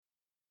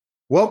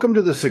Welcome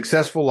to the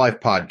Successful Life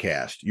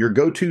Podcast, your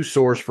go-to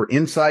source for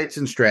insights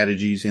and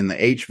strategies in the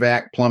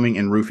HVAC, plumbing,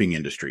 and roofing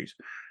industries.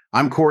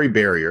 I'm Corey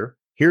Barrier,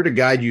 here to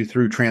guide you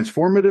through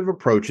transformative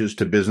approaches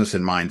to business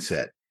and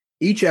mindset.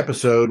 Each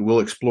episode will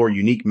explore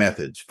unique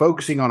methods,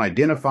 focusing on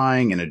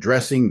identifying and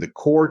addressing the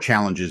core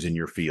challenges in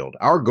your field.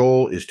 Our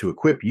goal is to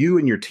equip you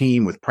and your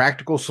team with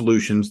practical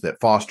solutions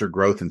that foster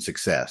growth and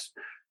success.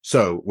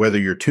 So, whether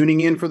you're tuning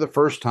in for the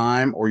first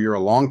time or you're a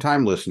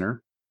longtime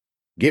listener,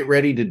 get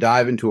ready to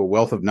dive into a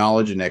wealth of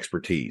knowledge and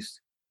expertise.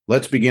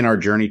 Let's begin our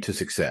journey to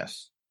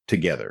success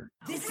together.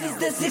 This is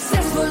the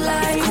successful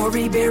life.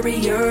 Corey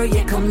Barrier,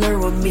 yeah, come learn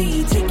with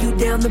me. Take you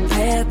down the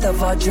path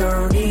of our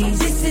journeys.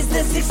 This is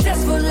the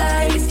successful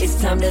life.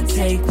 It's time to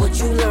take what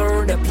you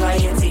learned, apply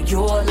it to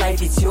your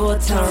life. It's your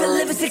turn to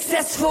live a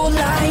successful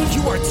life.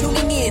 You are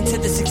tuning in to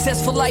the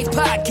Successful Life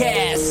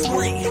Podcast.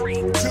 3,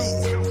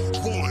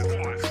 2,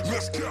 1,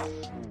 let's go.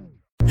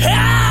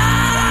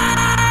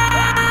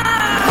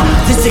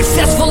 The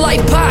Successful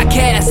Life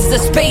Podcast is a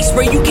space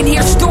where you can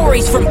hear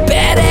stories from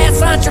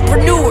badass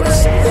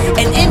entrepreneurs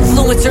and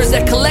influencers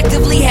that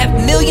collectively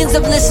have millions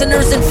of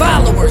listeners and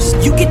followers.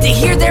 You get to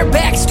hear their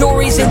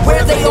backstories and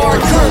where they are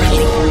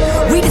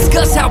currently. We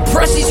discuss how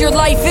precious your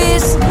life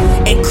is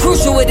and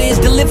crucial it is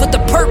to live with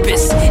a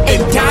purpose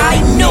and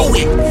die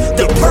knowing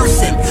the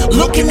person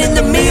looking in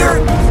the mirror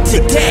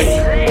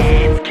today.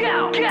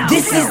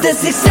 This is the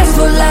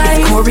successful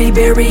life. Corey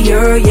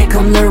Barrier, yeah,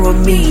 come learn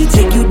with me.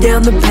 Take you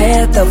down the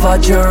path of our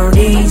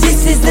journeys.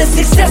 This is the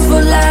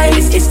successful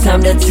life. It's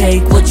time to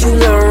take what you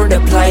learned,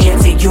 apply it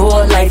to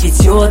your life.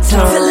 It's your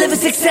turn to live a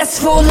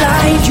successful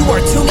life. You are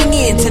tuning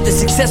in to the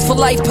Successful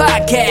Life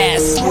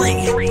Podcast.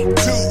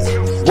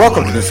 3, 2.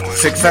 Welcome to the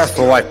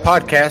Successful Life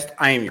Podcast.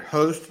 I am your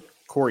host,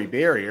 Corey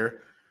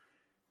Barrier.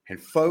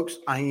 And folks,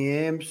 I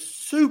am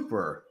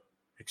super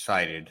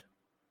excited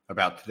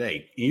about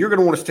today. And you're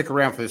going to want to stick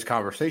around for this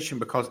conversation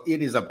because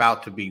it is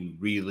about to be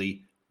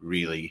really,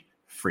 really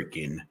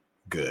freaking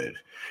good.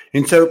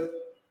 And so,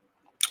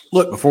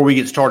 look, before we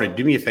get started,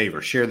 do me a favor,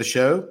 share the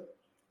show,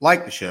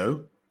 like the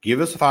show,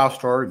 give us a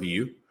 5-star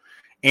review.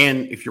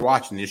 And if you're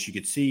watching this, you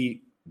can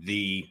see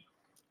the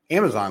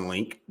Amazon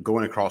link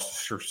going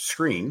across the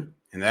screen.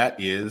 And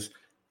that is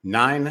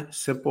 9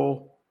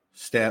 simple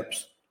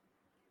steps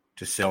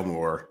to sell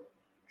more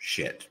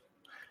shit.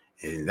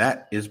 And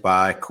that is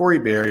by Corey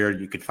Barrier.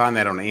 You can find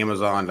that on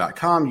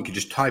Amazon.com. You can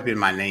just type in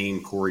my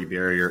name, Corey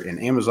Barrier, in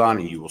Amazon,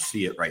 and you will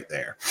see it right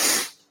there.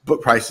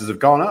 Book prices have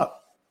gone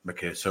up.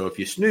 So if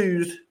you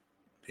snooze,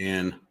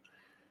 then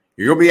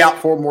you're going to be out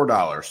 $4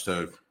 more.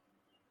 So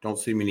don't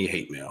send me any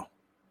hate mail.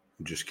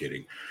 I'm just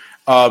kidding.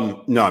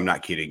 No, I'm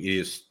not kidding. It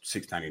is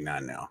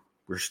 $6.99 now.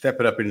 We're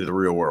stepping up into the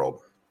real world.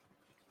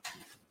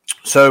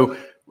 So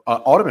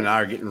Autumn and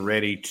I are getting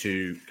ready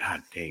to,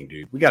 God dang,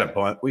 dude, we got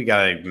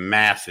a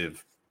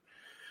massive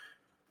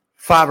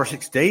 5 or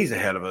 6 days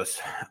ahead of us.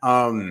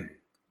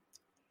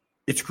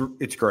 It's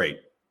great.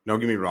 Don't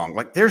get me wrong.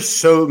 Like, there's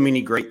so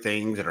many great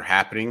things that are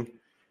happening.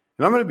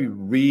 And I'm going to be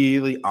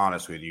really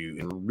honest with you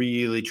and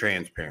really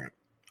transparent.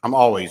 I'm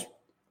always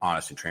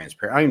honest and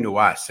transparent. I don't even know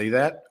why I say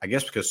that. I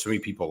guess because so many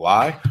people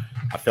lie.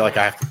 I feel like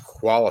I have to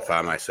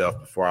qualify myself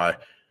before I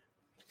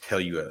tell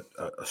you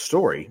a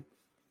story.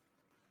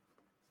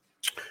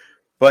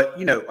 But,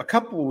 you know, a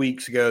couple of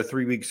weeks ago,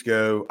 3 weeks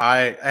ago,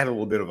 I had a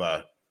little bit of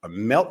a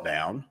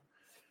meltdown.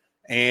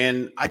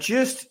 And I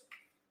just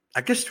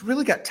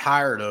really got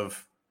tired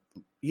of,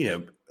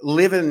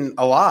 living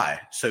a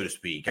lie, so to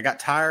speak. I got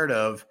tired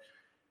of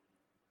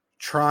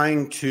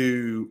trying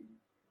to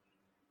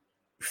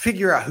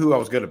figure out who I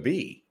was going to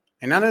be.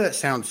 And I know that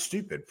sounds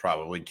stupid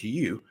probably to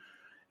you.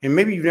 And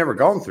maybe you've never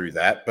gone through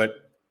that.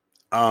 But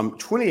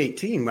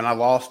 2018, when I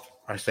lost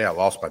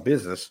my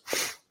business,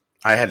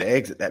 I had to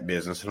exit that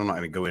business. And I'm not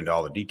going to go into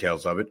all the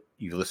details of it.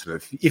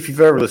 If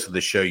you've ever listened to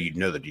this show, you'd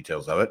know the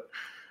details of it.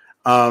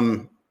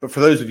 But for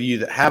those of you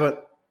that haven't,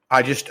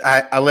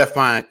 I left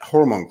my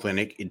hormone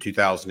clinic in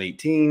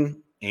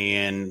 2018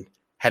 and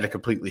had to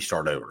completely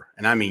start over.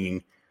 And I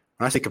mean,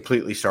 when I say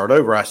completely start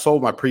over, I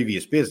sold my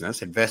previous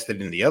business,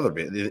 invested in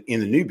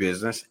the new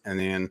business, and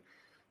then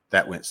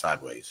that went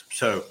sideways.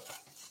 So,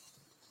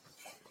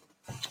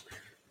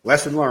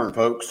 lesson learned,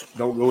 folks.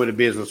 Don't go into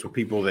business with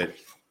people that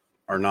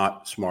are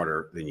not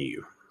smarter than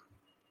you.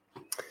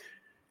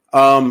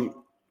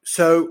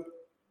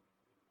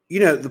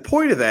 The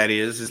point of that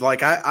is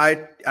like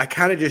I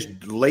kind of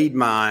just laid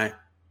I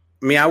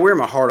wear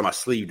my heart on my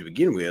sleeve to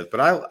begin with, but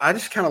I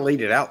just kind of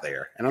laid it out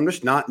there. And I'm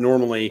just not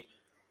normally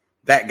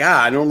that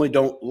guy. I normally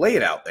don't lay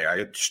it out there.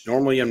 I just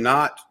normally am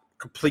not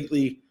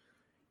completely,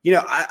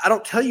 I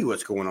don't tell you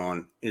what's going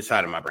on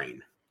inside of my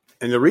brain.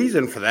 And the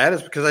reason for that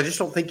is because I just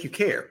don't think you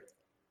care.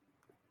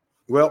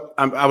 Well,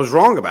 I was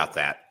wrong about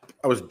that.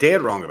 I was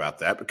dead wrong about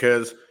that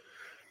because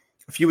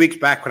a few weeks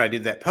back when I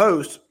did that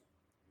post,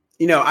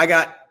 I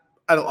got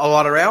a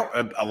lot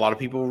of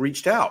people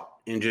reached out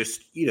and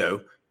just,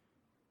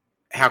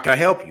 how can I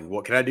help you?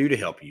 What can I do to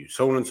help you?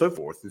 So on and so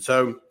forth. And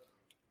so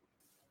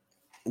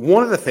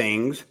one of the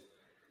things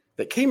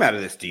that came out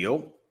of this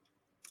deal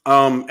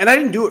And I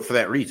didn't do it for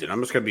that reason.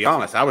 I'm just going to be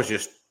honest. I was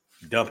just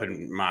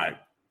dumping my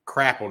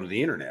crap onto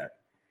the internet.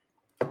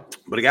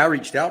 But a guy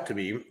reached out to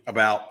me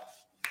about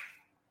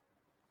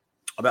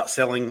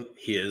selling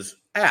his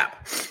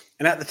app.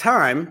 And at the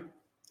time,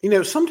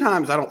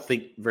 sometimes I don't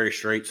think very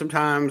straight.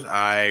 Sometimes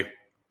my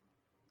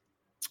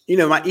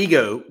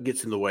ego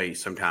gets in the way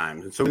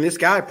sometimes. And so when this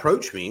guy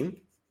approached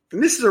me,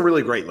 and this is a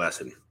really great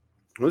lesson.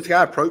 When this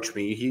guy approached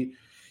me,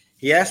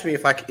 he asked me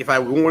if I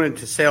wanted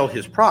to sell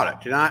his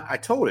product. And I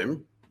told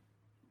him,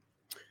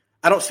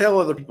 I don't sell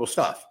other people's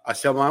stuff. I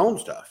sell my own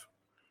stuff.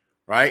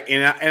 Right.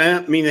 And I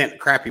don't mean that in a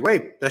crappy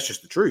way. That's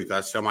just the truth. I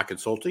sell my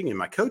consulting and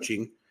my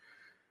coaching.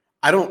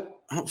 I don't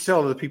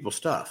sell other people's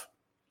stuff.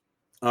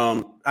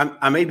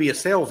 I may be a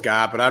sales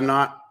guy, but I'm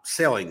not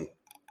selling.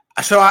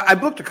 So I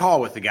booked a call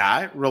with the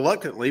guy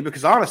reluctantly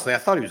because honestly, I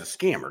thought he was a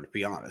scammer, to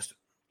be honest.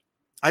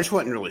 I just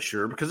wasn't really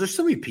sure because there's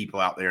so many people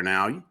out there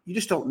now. You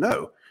just don't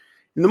know.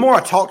 And the more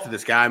I talked to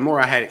this guy, the more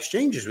I had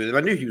exchanges with him,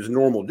 I knew he was a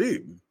normal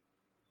dude.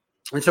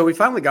 And so we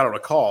finally got on a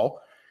call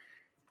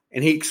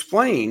and he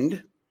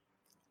explained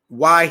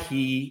why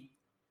he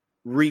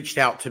reached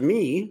out to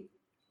me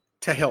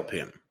to help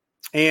him.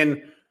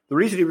 And the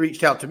reason he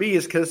reached out to me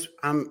is because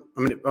I'm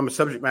a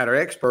subject matter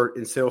expert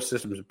in sales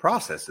systems and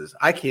processes.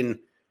 I can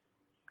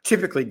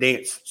typically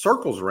dance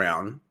circles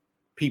around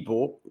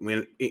people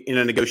in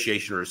a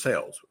negotiation or a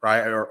sales,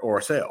 right? Or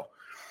a sale.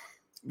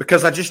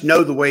 Because I just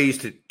know the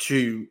ways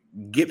to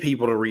get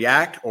people to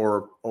react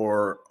or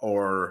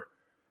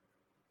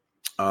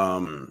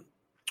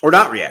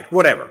not react,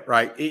 whatever,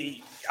 right?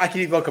 I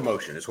can evoke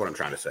emotion is what I'm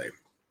trying to say.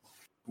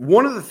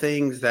 One of the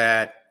things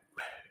that,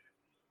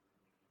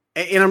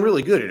 and I'm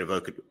really good at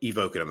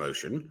evoking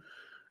emotion,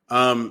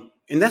 and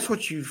that's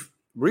what you've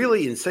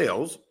really in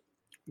sales,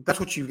 that's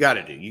what you've got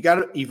to do. You got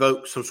to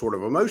evoke some sort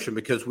of emotion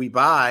because we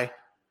buy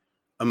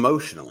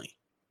emotionally,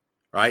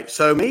 right?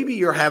 So maybe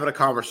you're having a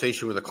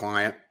conversation with a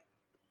client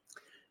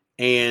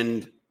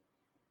and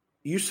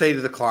you say to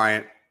the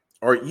client,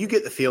 or you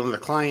get the feeling the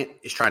client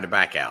is trying to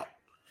back out.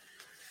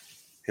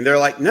 And they're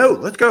like, no,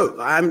 let's go.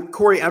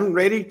 Corey, I'm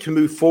ready to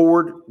move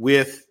forward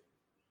with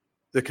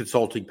the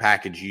consulting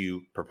package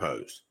you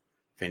proposed.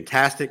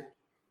 Fantastic.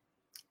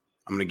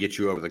 I'm going to get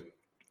you over the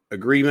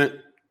agreement.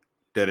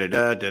 And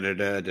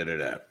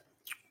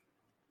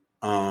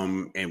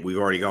we've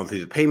already gone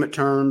through the payment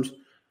terms.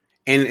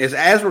 And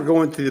as we're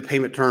going through the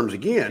payment terms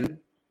again,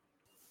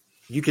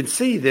 you can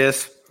see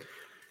this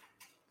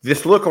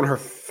look on her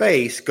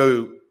face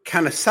go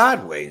kind of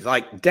sideways,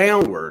 like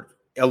downward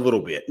a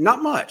little bit.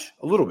 Not much,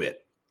 a little bit.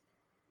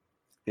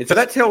 And so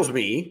that tells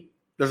me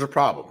there's a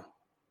problem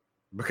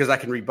because I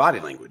can read body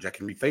language. I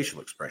can read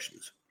facial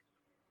expressions.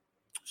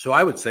 So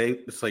I would say,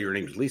 let's say your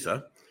name is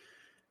Lisa.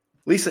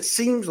 Lisa, it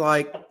seems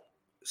like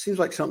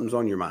something's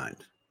on your mind.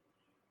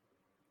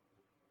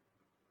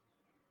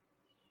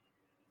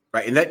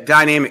 Right. And that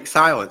dynamic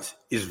silence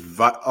is,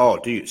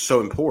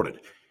 so important.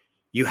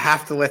 You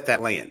have to let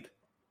that land.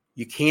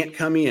 You can't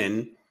come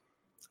in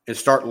and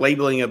start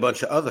labeling a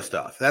bunch of other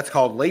stuff. That's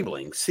called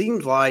labeling.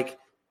 Seems like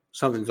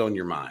something's on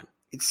your mind.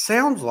 It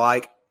sounds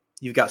like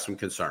you've got some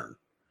concern.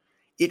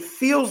 It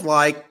feels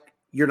like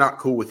you're not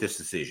cool with this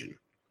decision,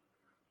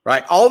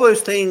 right? All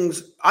those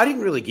things, I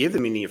didn't really give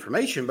them any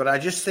information, but I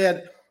just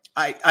said,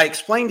 I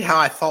explained how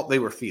I thought they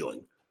were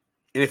feeling.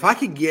 And if I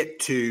could get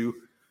to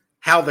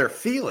how they're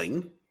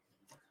feeling,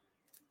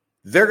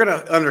 they're going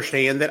to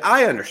understand that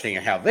I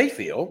understand how they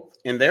feel,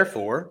 and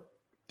therefore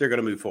they're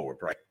going to move forward,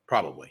 right?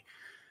 Probably.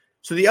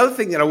 So the other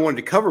thing that I wanted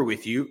to cover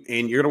with you,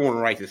 and you're going to want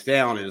to write this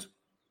down, is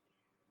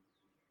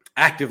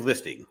active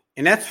listing.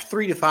 And that's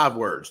 3 to 5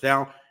 words.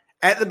 Now,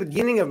 at the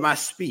beginning of my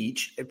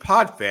speech at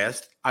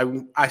PodFest,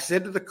 I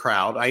said to the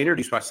crowd, I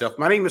introduced myself.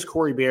 My name is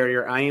Corey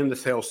Barrier. I am the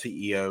sales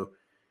CEO,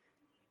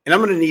 and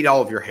I'm going to need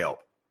all of your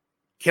help.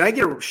 Can I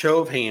get a show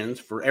of hands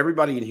for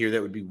everybody in here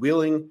that would be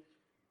willing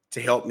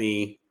to help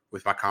me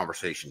with my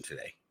conversation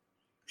today?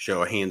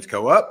 Show of hands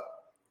go up.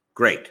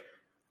 Great.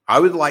 I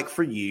would like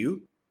for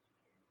you,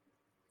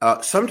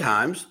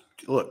 sometimes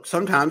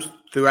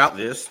throughout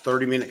this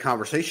 30-minute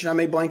conversation, I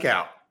may blank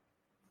out.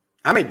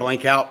 I may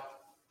blank out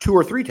 2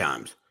 or 3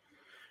 times.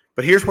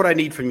 But here's what I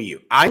need from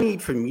you. I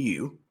need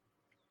you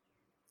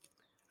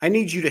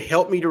to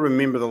help me to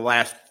remember the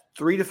last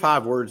 3 to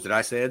 5 words that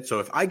I said. So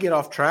if I get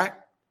off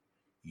track,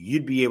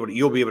 you'll be able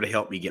to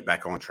help me get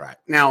back on track.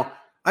 Now,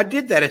 I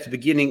did that at the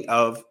beginning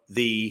of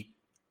the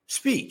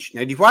speech.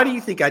 Now, why do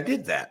you think I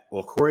did that?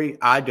 Well, Corey,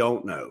 I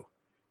don't know.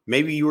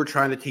 Maybe you were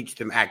trying to teach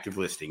them active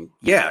listening.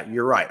 Yeah,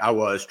 you're right. I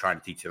was trying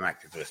to teach them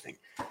active listening.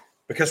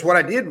 Because what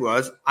I did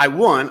was I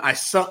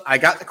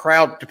got the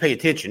crowd to pay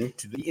attention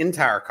to the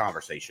entire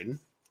conversation,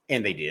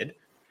 and they did.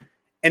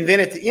 And then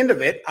at the end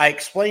of it, I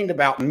explained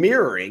about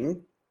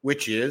mirroring,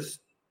 which is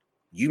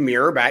you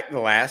mirror back the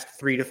last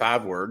 3 to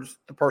 5 words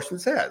the person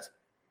says.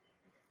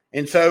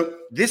 And so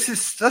this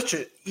is such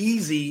an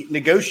easy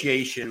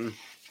negotiation.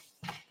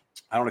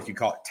 I don't know if you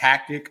call it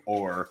tactic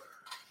or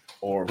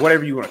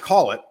whatever you want to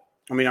call it.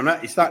 I mean,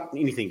 it's not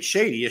anything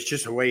shady. It's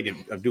just a way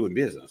of doing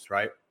business,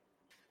 right?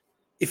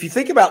 if you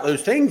think about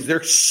those things,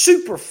 they're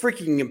super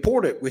freaking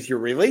important with your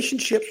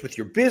relationships, with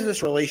your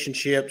business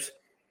relationships,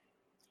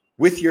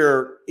 with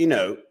your,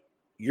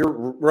 your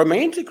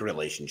romantic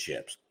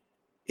relationships.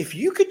 If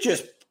you could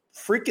just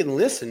freaking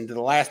listen to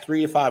the last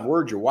 3 to 5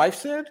 words your wife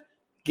said,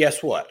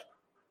 guess what?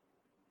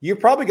 You're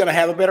probably going to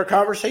have a better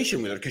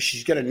conversation with her because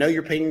she's going to know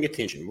you're paying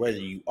attention, whether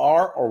you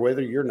are or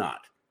whether you're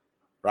not,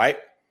 right?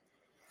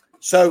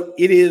 So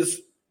it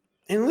is.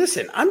 And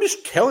listen, I'm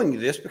just telling you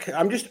this because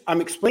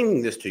I'm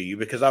explaining this to you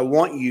because I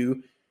want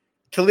you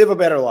to live a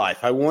better life.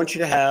 I want you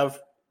to have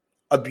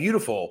a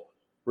beautiful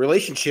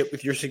relationship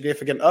with your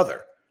significant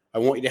other. I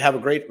want you to have a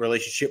great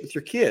relationship with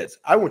your kids.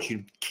 I want you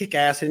to kick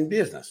ass in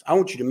business. I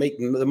want you to make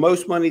the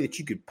most money that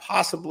you could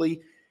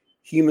possibly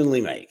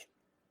humanly make.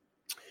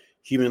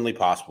 Humanly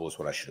possible is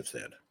what I should have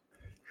said.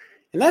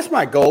 And that's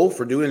my goal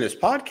for doing this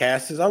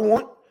podcast is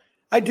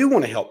I do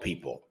want to help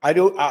people.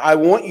 I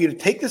want you to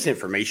take this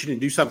information and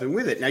do something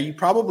with it. Now, you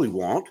probably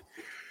won't.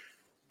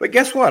 But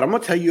guess what? I'm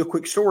going to tell you a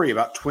quick story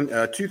about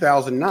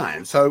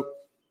 2009. So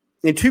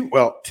in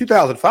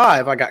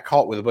 2005, I got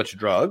caught with a bunch of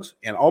drugs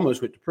and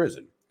almost went to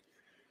prison.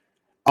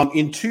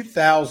 In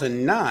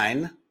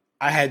 2009,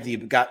 I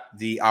got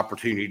the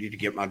opportunity to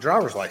get my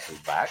driver's license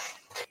back.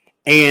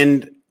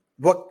 And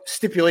what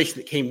stipulation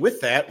that came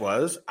with that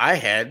was I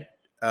had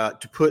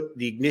to put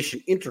the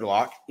ignition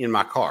interlock in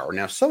my car.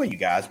 Now, some of you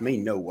guys may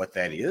know what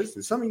that is,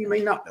 and some of you may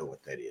not know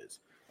what that is.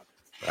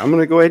 But I'm going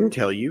to go ahead and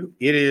tell you.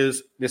 It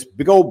is this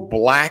big old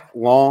black,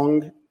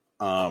 long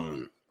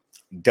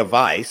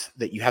device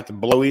that you have to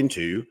blow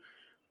into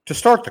to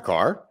start the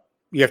car.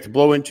 You have to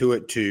blow into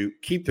it to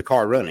keep the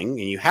car running,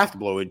 and you have to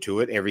blow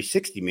into it every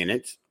 60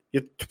 minutes. You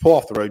have to pull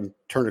off the road and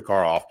turn the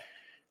car off,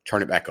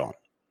 turn it back on.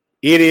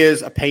 It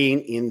is a pain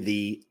in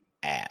the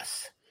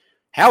ass.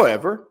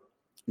 However,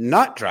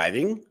 not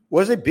driving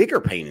was a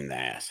bigger pain in the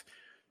ass.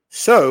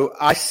 So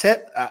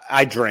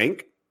I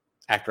drank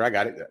after I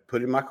got it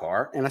put in my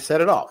car and I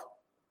set it off.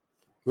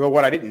 Well,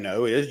 what I didn't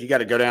know is you got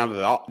to go down to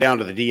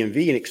the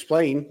DMV and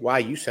explain why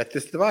you set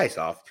this device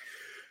off.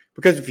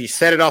 Because if you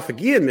set it off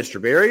again,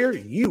 Mr. Barrier,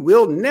 you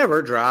will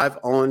never drive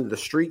on the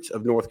streets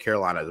of North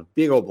Carolina. The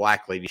big old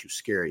black lady, she was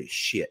scary as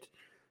shit.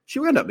 She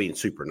wound up being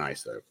super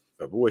nice though.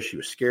 But boy, she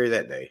was scary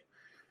that day.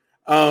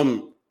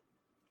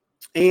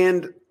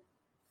 And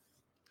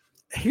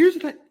here's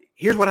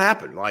what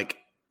happened. Like,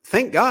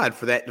 thank God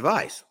for that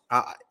device.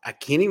 I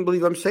can't even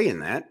believe I'm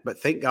saying that,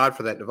 but thank God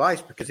for that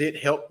device because it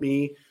helped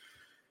me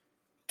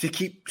to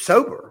keep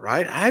sober,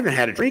 right? I haven't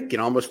had a drink in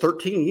almost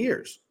 13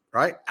 years,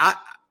 right?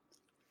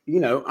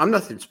 I'm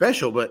nothing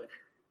special, but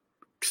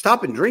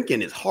stopping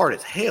drinking is hard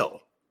as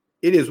hell.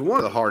 It is one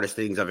of the hardest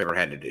things I've ever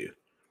had to do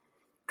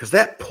because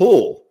that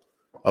pull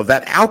of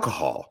that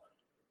alcohol,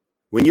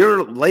 when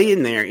you're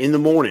laying there in the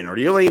morning or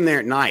you're laying there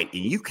at night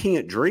and you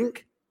can't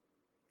drink,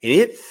 and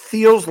it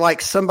feels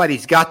like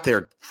somebody's got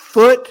their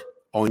foot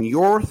on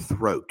your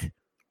throat.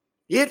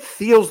 It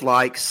feels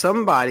like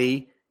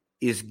somebody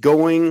is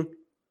going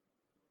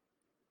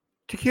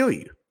to kill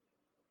you.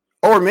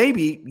 Or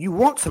maybe you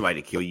want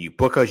somebody to kill you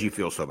because you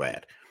feel so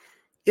bad.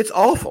 It's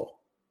awful.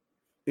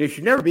 And if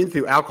you've never been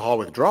through alcohol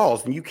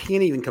withdrawals, then you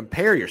can't even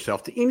compare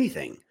yourself to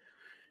anything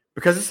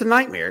because it's a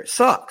nightmare. It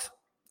sucks.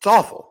 It's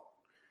awful.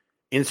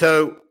 And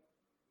so,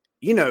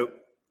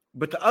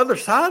 but the other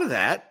side of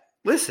that,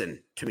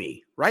 listen to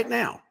me right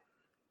now.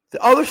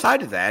 The other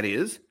side of that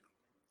is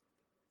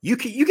you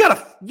got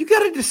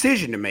a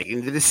decision to make.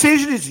 And the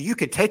decision is you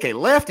could take a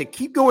left and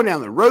keep going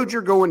down the road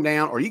you're going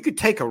down, or you could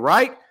take a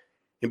right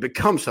and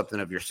become something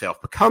of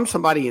yourself, become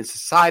somebody in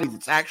society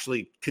that's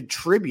actually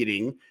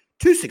contributing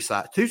to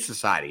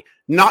society,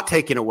 not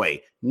taking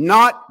away,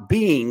 not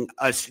being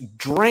a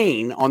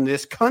drain on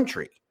this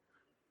country.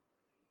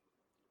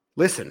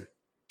 Listen,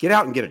 get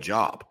out and get a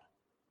job.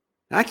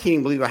 And I can't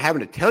even believe I'm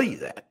having to tell you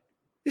that.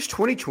 It's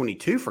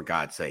 2022, for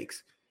God's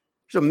sakes.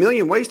 There's a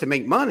million ways to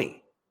make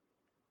money,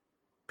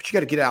 but you got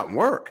to get out and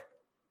work.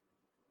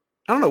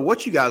 I don't know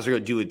what you guys are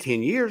going to do in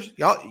 10 years.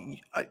 Y'all,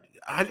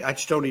 I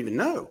just don't even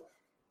know.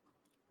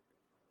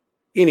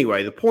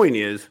 Anyway, the point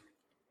is,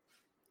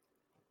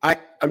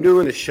 I'm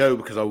doing this show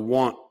because I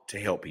want to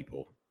help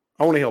people.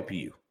 I want to help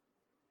you.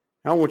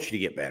 I want you to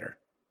get better.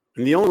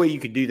 And the only way you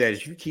can do that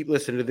is you keep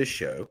listening to this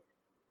show,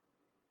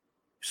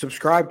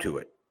 subscribe to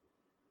it,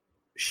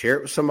 share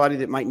it with somebody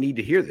that might need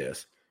to hear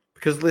this.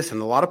 Because listen,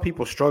 a lot of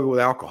people struggle with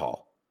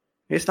alcohol.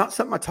 It's not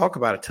something I talk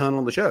about a ton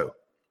on the show.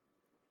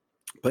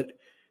 But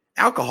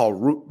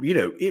alcohol,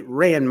 it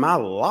ran my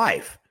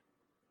life.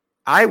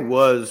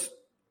 Alcohol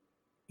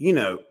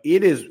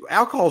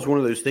is one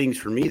of those things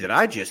for me that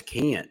I just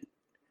can't.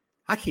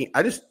 I'm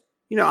just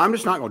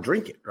not going to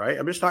drink it, right?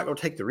 I'm just not going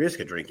to take the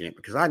risk of drinking it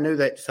because I know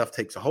that stuff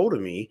takes a hold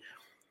of me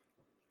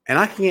and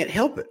I can't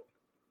help it.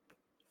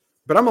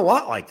 But I'm a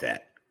lot like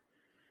that.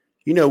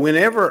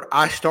 Whenever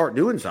I start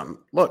doing something,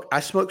 look, I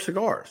smoke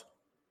cigars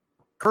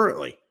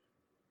currently,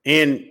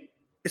 and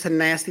it's a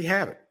nasty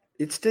habit.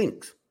 It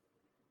stinks.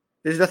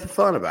 There's nothing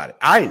fun about it.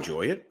 I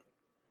enjoy it.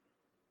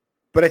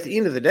 But at the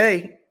end of the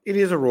day, it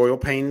is a royal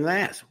pain in the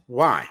ass.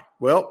 Why?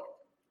 Well,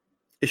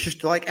 It's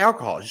just like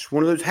alcohol. It's just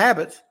one of those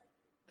habits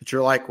that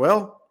you're like,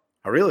 well,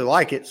 I really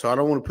like it, so I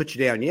don't want to put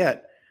you down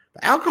yet.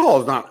 But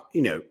alcohol is not,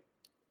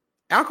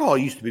 alcohol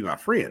used to be my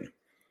friend.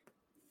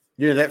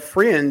 That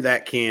friend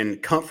that can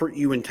comfort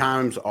you when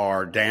times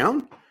are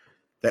down,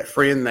 that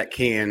friend that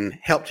can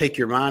help take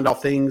your mind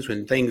off things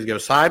when things go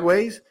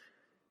sideways,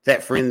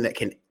 that friend that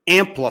can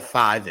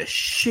amplify the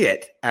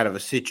shit out of a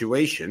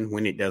situation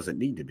when it doesn't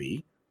need to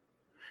be.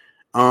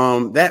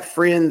 That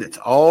friend that's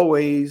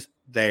always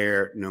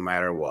there no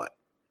matter what.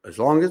 As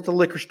long as the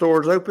liquor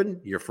store is open,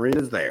 your friend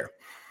is there.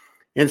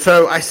 And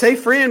so I say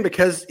friend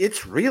because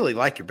it's really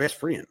like your best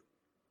friend.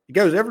 It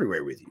goes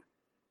everywhere with you.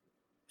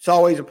 It's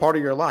always a part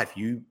of your life.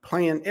 You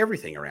plan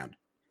everything around it.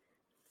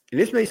 And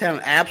this may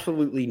sound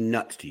absolutely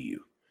nuts to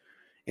you.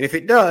 And if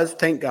it does,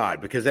 thank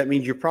God, because that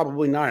means you're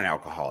probably not an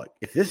alcoholic.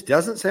 If this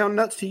doesn't sound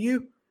nuts to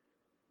you,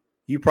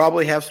 you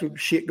probably have some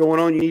shit going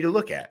on you need to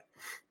look at.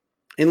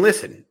 And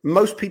listen,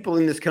 most people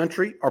in this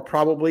country are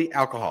probably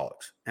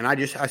alcoholics. And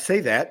I say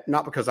that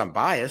not because I'm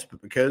biased,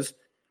 but because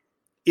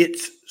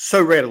it's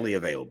so readily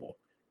available.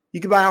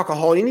 You can buy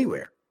alcohol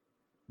anywhere.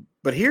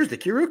 But here's the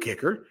real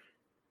kicker.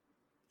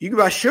 You can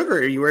buy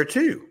sugar anywhere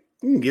too.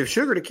 You can give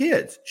sugar to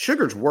kids.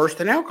 Sugar's worse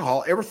than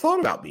alcohol ever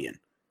thought about being. I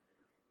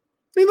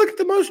mean, look at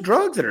the most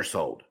drugs that are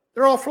sold.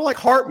 They're all for like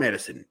heart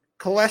medicine,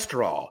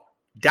 cholesterol,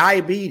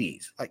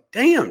 diabetes. Like,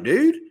 damn,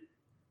 dude.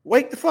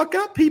 Wake the fuck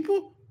up,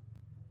 people.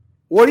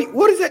 What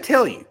does that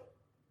tell you?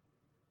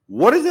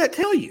 What does that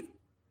tell you?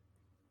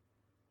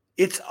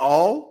 It's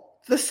all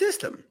the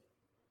system.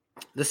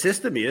 The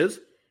system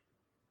is,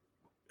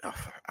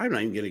 I'm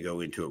not even going to go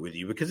into it with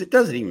you because it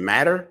doesn't even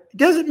matter. It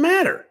doesn't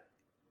matter.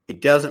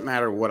 It doesn't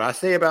matter what I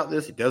say about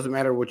this. It doesn't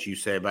matter what you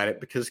say about it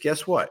because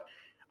guess what?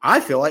 I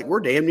feel like we're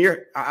damn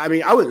near, I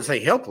mean, I wouldn't say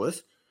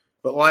helpless,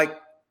 but like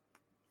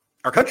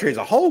our country as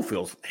a whole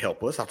feels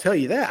helpless. I'll tell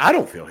you that. I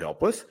don't feel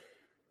helpless.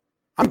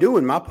 I'm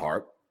doing my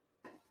part.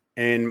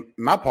 And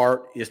my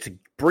part is to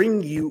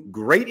bring you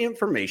great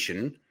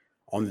information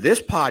on this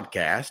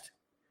podcast.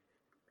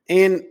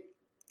 And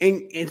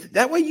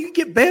that way you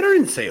get better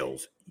in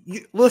sales.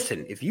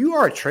 Listen, if you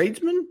are a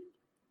tradesman,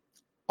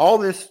 all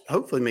this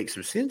hopefully makes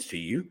some sense to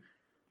you.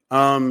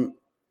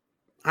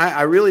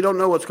 I really don't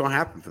know what's going to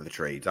happen for the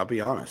trades. I'll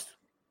be honest.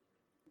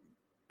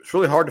 It's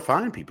really hard to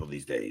find people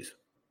these days.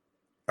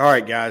 All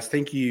right, guys.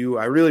 Thank you.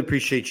 I really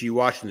appreciate you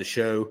watching the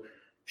show.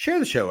 Share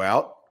the show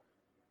out.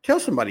 Tell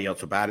somebody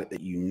else about it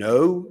that you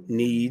know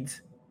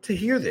needs to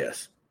hear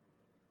this.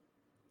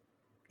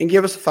 And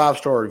give us a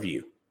 5-star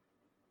review.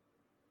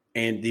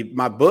 And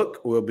my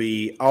book will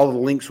be, all the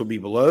links will be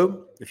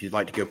below if you'd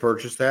like to go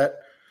purchase that.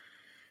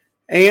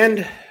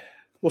 And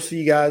we'll see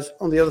you guys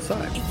on the other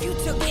side. If you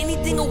took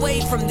anything away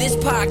from this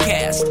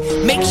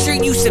podcast, make sure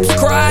you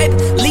subscribe,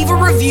 leave a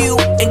review,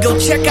 and go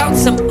check out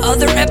some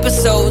other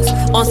episodes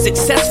on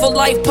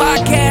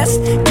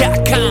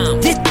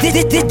SuccessfulLifePodcast.com.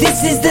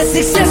 This is the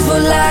Successful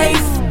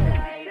Life.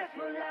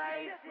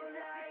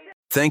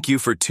 Thank you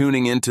for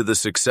tuning into the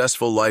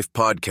Successful Life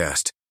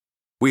Podcast.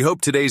 We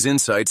hope today's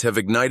insights have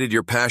ignited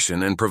your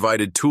passion and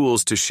provided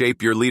tools to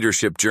shape your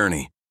leadership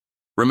journey.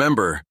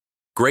 Remember,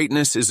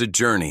 greatness is a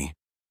journey,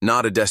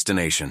 not a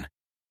destination.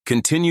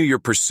 Continue your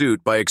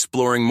pursuit by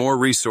exploring more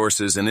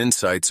resources and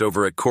insights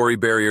over at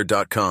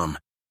CoreyBarrier.com.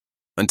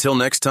 Until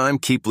next time,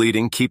 keep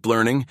leading, keep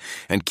learning,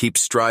 and keep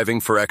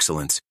striving for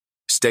excellence.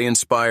 Stay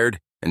inspired,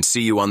 and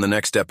see you on the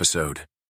next episode.